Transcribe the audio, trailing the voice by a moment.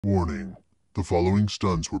Warning, the following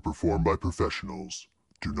stunts were performed by professionals.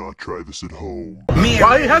 Do not try this at home.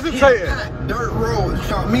 Why you hesitating? Dirt road,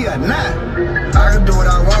 fuck me or not. I can do what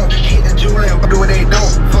I want. Hit the jewel and do what they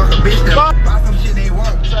don't. Fuck a bitch that buy some shit they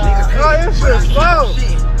want. Niggas pay, this but I shit keep slow. some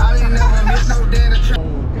shit. I ain't never miss no damn trip.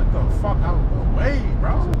 Get the fuck out of the way,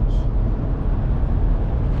 bro.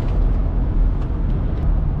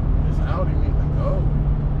 This Audi need to go.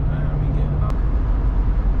 Man, we getting up.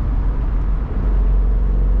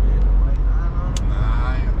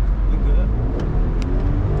 Nah, We good.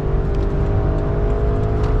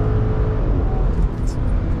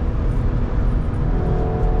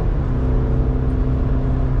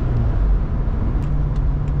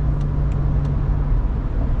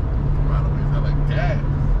 by the way, I like that.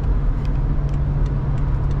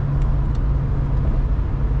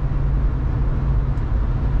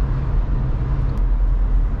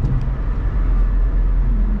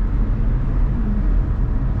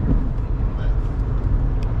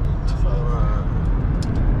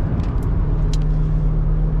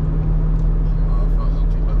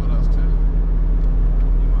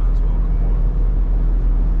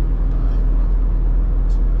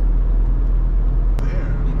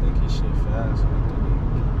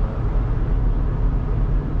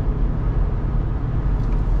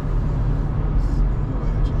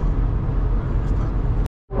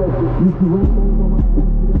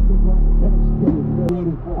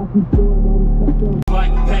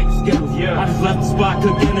 Like pack Skittles, I just left the spot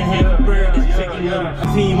cooking a hamburger.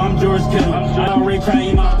 Team, I'm George Kittle. I already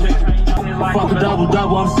crying my pick. Fuck a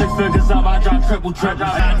double, I'm 6 figures up. I drop triple.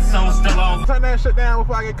 I had the song still on. Turn that shit down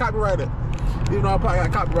before I get copyrighted. You know I probably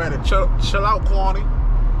got copyrighted. Chill out, Kwani.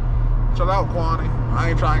 Chill out, Kwani. I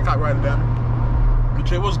ain't trying to copyright it, damn it. But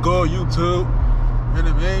shit, what's good, YouTube? And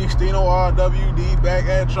the main STINO RWD back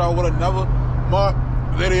at y'all with another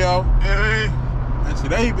video. And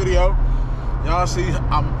today's video, y'all see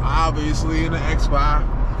I'm obviously in the X5.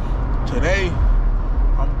 Today,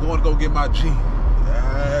 I'm going to go get my G.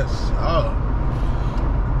 Yes,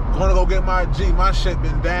 going to go get my G. My shit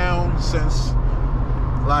been down since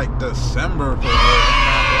like December.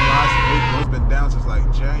 It's been down since like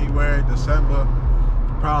January, December.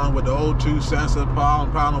 Problem with the O2 sensor,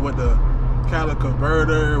 problem with the catalytic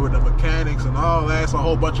converter, with the mechanics and all that. It's a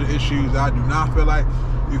whole bunch of issues I do not feel like,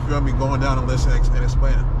 you feel me, going down and listening and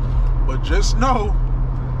explaining. But just know,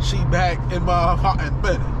 she back in my fucking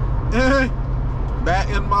business. Back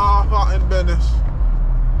in my fucking business.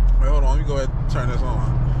 Wait, hold on, let me go ahead and turn this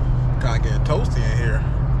on. Kinda getting toasty in here.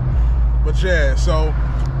 But yeah, so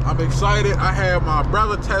I'm excited. I had my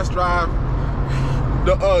brother test drive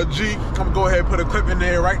the G. I'm gonna go ahead and put a clip in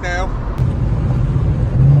there right now.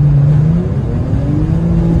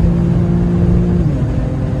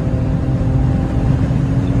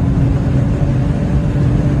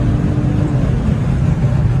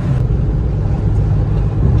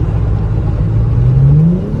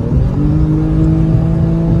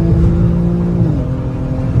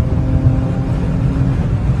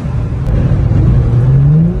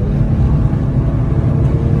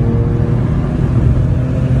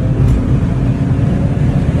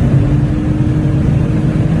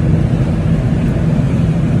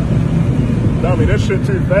 This shit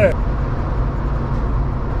too fast.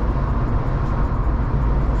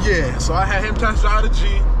 Yeah, so I had him test drive the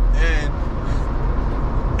G, and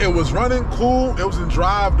it was running cool. It was in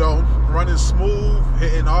drive though, running smooth,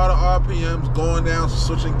 hitting all the RPMs, going down,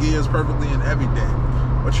 switching gears perfectly and everything.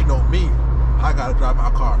 But you know me, I gotta drive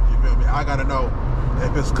my car. You feel me? I gotta know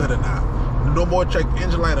if it's good or not. No more check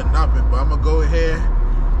engine light or nothing. But I'm gonna go ahead.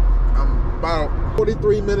 I'm about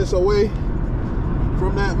 43 minutes away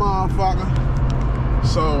from that motherfucker.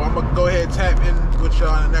 So I'm gonna go ahead and tap in with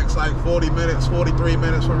y'all in the next like 40 minutes, 43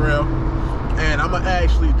 minutes for real. And I'm gonna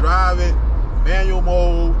actually drive it, manual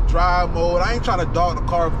mode, drive mode. I ain't trying to dog the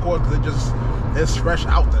car, of course, because it's fresh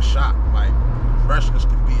out the shop. Like, freshness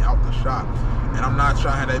can be out the shop. And I'm not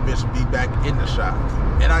trying to have that bitch be back in the shop.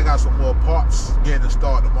 And I got some more parts getting to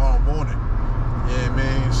start tomorrow morning. You know what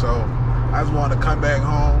I mean? So I just wanted to come back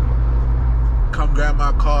home, come grab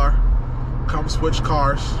my car, come switch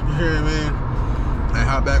cars, you hear what I mean? And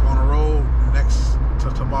hop back on the road next to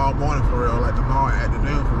tomorrow morning for real, like tomorrow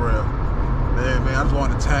afternoon for real. Man, I just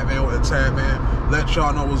wanted to tap in with the tap, man. Let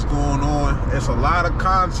y'all know what's going on. It's a lot of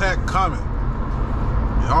content coming.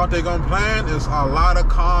 Y'all think I'm playing? It's a lot of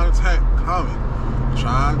content coming.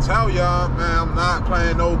 Trying to tell y'all, man, I'm not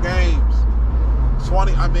playing no games. Summer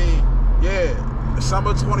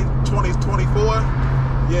 2024.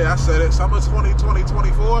 Yeah, I said it. Summer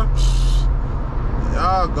 2024.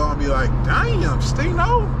 Y'all gonna be like, damn,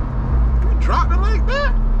 STINO, you dropped it like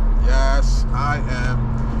that? Yes, I am.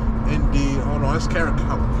 on. It's character.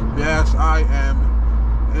 Yes, I am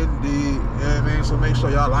indeed. You know what I mean? So make sure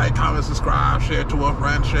y'all like, comment, subscribe, share to a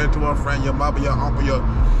friend, your mother, your uncle, your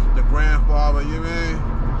grandfather, you know what I mean?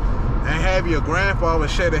 And have your grandfather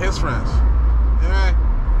share to his friends. You know what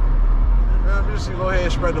I mean? Just go ahead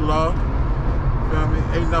and spread the love. You know what I mean?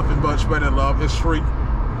 Ain't nothing but spreading love. It's free.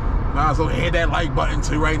 Might as well hit that like button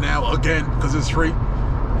too right now again, because it's free. You know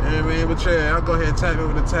what I mean? But yeah, I'll go ahead and tap me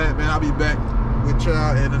with the tab, man. I'll be back with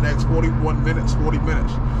y'all in the next 40 minutes.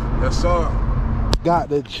 Yes, sir. Got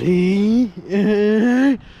the G.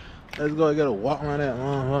 Let's go and get a walk around that.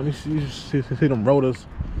 Let me see them rotors.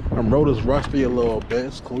 Them rotors rusty a little bit.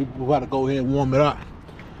 It's cool. We about to go ahead and warm it up.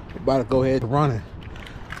 We about to go ahead and run it.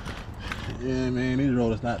 Yeah, man, these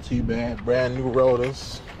rotors not too bad. Brand new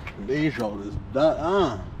rotors. These rotors,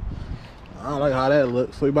 I don't like how that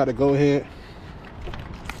looks. So we about to go ahead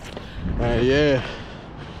and yeah,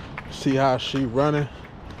 see how she running.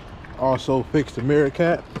 Also fix the mirror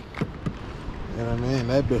cap. You know what I mean?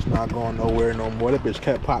 That bitch not going nowhere no more. That bitch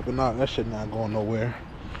kept popping out. That shit not going nowhere.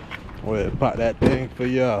 We'll pop that thing for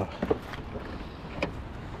y'all.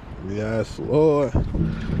 Yes, Lord.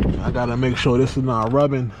 I gotta make sure this is not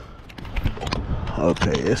rubbing.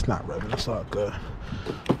 Okay, it's not rubbing. It's all good.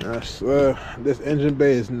 Yes, this engine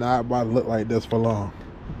bay is not about to look like this for long.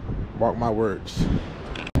 Mark my words.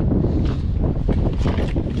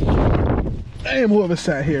 Damn, whoever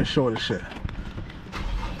sat here short as shit.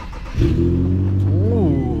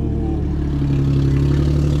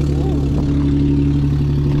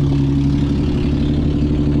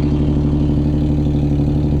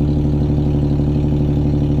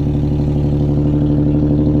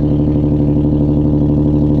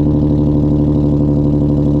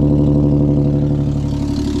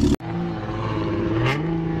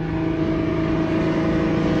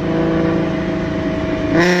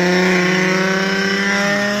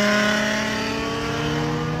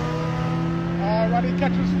 Already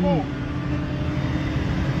catching smoke.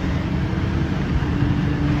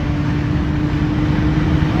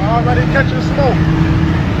 Already catching smoke.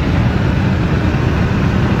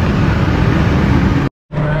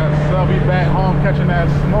 Man, so I'll be back home catching that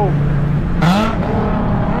smoke.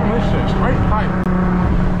 This shit straight pipe.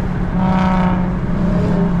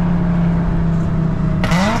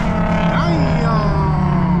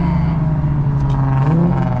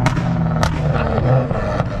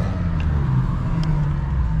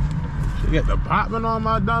 Get the popping on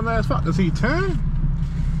my dumb ass. Fuck, is he 10?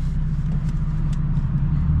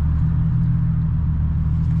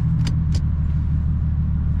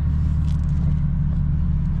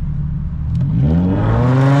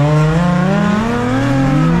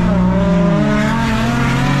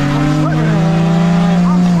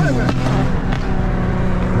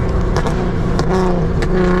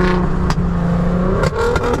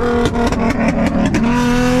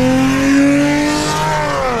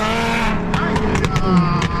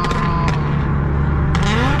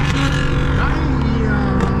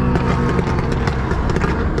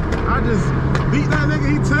 Beat that nigga,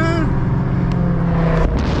 he turned.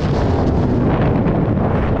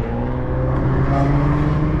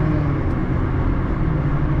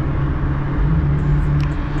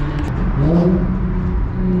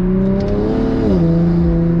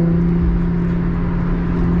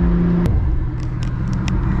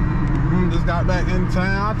 Just got back in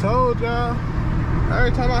town. I told y'all.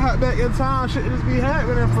 Every time I hop back in town, shit just be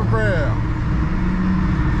happening for real.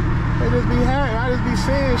 They just be happening. I just be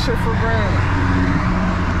seeing shit for real.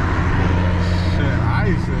 Shit,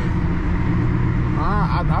 icy.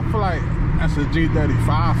 I feel like that's a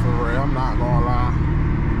G35 for real. I'm not gonna lie.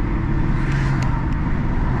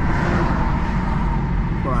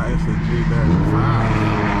 I feel like it's a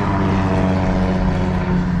G35.